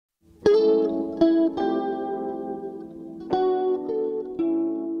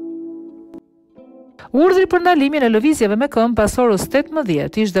Urdhri për ndalimin e lëvizjeve me këmbë pas orës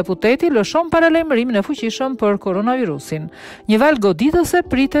 18, Ish-deputeti lëshon para lajmërimin e fuqishëm për koronavirusin. Një valë goditëse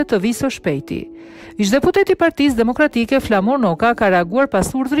pritet të vijë së shpejti. Ish-deputeti i Partisë Demokratike Flamur Noka ka reaguar pas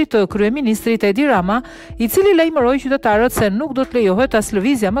urdhrit të kryeministrit Edi Rama, i cili lajmëroi qytetarët se nuk do të lejohet as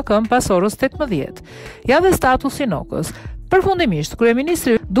lëvizja me këmbë pas orës 18. Ja dhe statusi Nokës. Përfundimisht,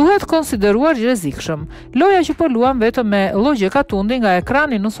 kryeministri duhet konsideruar rrezikshëm. Loja që po luam vetëm me llogje katundi nga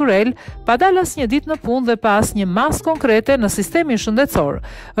ekrani në surel, pa dalë asnjë ditë në punë dhe pa asnjë masë konkrete në sistemin shëndetësor.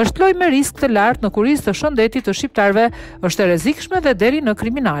 Është lojë me risk të lartë në kurizë të shëndetit të shqiptarëve, është e rrezikshme dhe deri në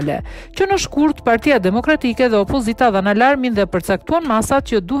kriminale. Që në shkurt, Partia Demokratike dhe opozita dhanë alarmin dhe përcaktuan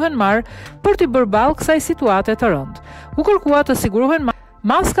masat që duhen marrë për t'i bërë ballë kësaj situate të rëndë. U kërkua të sigurohen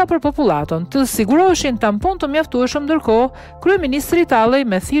maska për popullatën, të siguroheshin tampon të mjaftueshëm, ndërkohë kryeministri tallej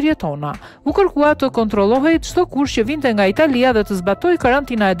me thirrje tona. U kërkua të kontrollohej çdo kush që vinte nga Italia dhe të zbatoj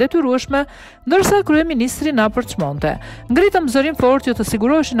karantina e detyrueshme, ndërsa kryeministri na përçmonte. Ngritëm zërin fort që të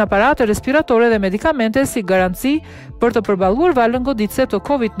siguroheshin aparate respiratore dhe medikamente si garanci për të përballuar valën goditëse të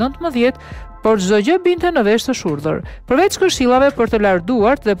COVID-19, por çdo gjë binte në vesh të shurdhër. Përveç këshillave për të larë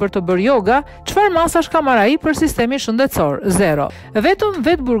duart dhe për të bërë yoga, çfarë masash ka marrë ai për sistemin shëndetësor? Zero. Vetëm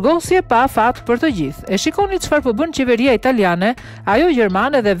vetë burgosje pa fat për të gjithë. E shikoni çfarë po bën qeveria italiane, ajo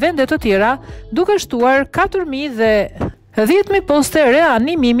gjermane dhe vende të tjera, duke shtuar 4.000 dhe 10.000 poste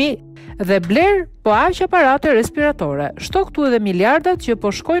reanimimi dhe bler po aq aparate respiratore. Shto këtu edhe miliardat që po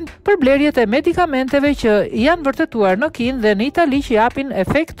shkojnë për blerjet e medikamenteve që janë vërtetuar në Kinë dhe në Itali që japin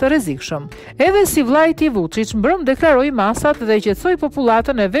efekt të rrezikshëm. Edhe si vllai i Vučić mbrëm deklaroi masat dhe qetësoi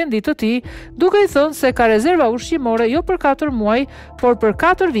popullatën e vendit të tij, duke i thënë se ka rezerva ushqimore jo për 4 muaj, por për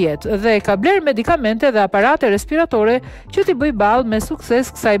 4 vjet dhe ka bler medikamente dhe aparate respiratore që t'i bëj ballë me sukses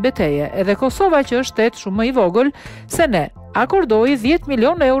kësaj beteje. Edhe Kosova, që është shtet shumë më i vogël se ne, akordoi 10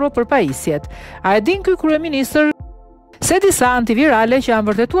 milion euro për pajisjet. A e din ky kryeministër se disa antivirale që janë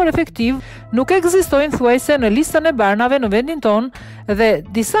vërtetuar efektiv nuk ekzistojnë thuajse në listën e barnave në vendin tonë dhe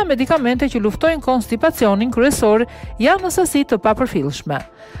disa medikamente që luftojnë konstipacionin kryesor janë në sasi të papërfillshme.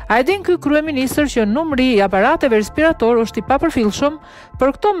 A e din ky kryeministër që numri i aparateve respirator është i papërfillshëm?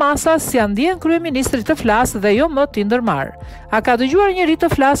 Për këto masa si ja ndjen kryeministri të flasë dhe jo më t'i ndërmarr. A ka dëgjuar njëri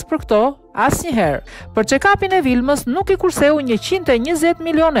të flasë për këto? Asnjëherë. Për check-upin e Vilmës nuk i kurseu 120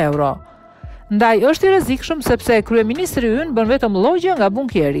 milion euro. Ndaj është i rrezikshëm sepse kryeministri ynë bën vetëm llogje nga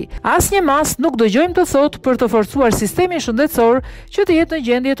bunkieri. Asnjë mas nuk dëgjojmë të thotë për të forcuar sistemin shëndetësor që të jetë në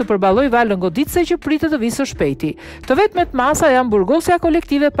gjendje të përballojë valën goditëse që pritet të vijë së shpejti. Të vetmet masa janë burgosja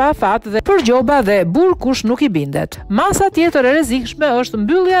kolektive pa afat dhe përgjoba dhe burr kush nuk i bindet. Masa tjetër e rrezikshme është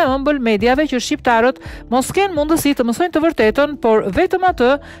mbyllja e ëmbël mediave që shqiptarët mos kenë mundësi të mësojnë të vërtetën, por vetëm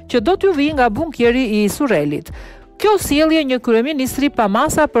atë që do t'ju vijë nga bunkieri i Surrelit. Kjo sjellje një kryeministri pa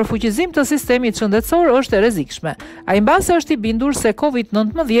masa për fuqizim të sistemit shëndetësor është e rrezikshme. Ai mbase është i bindur se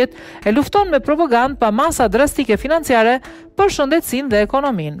COVID-19 e lufton me propagandë pa masa drastike financiare për shëndetësinë dhe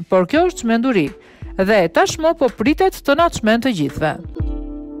ekonominë, por kjo është çmenduri. Dhe tashmë po pritet të na çmend të gjithëve.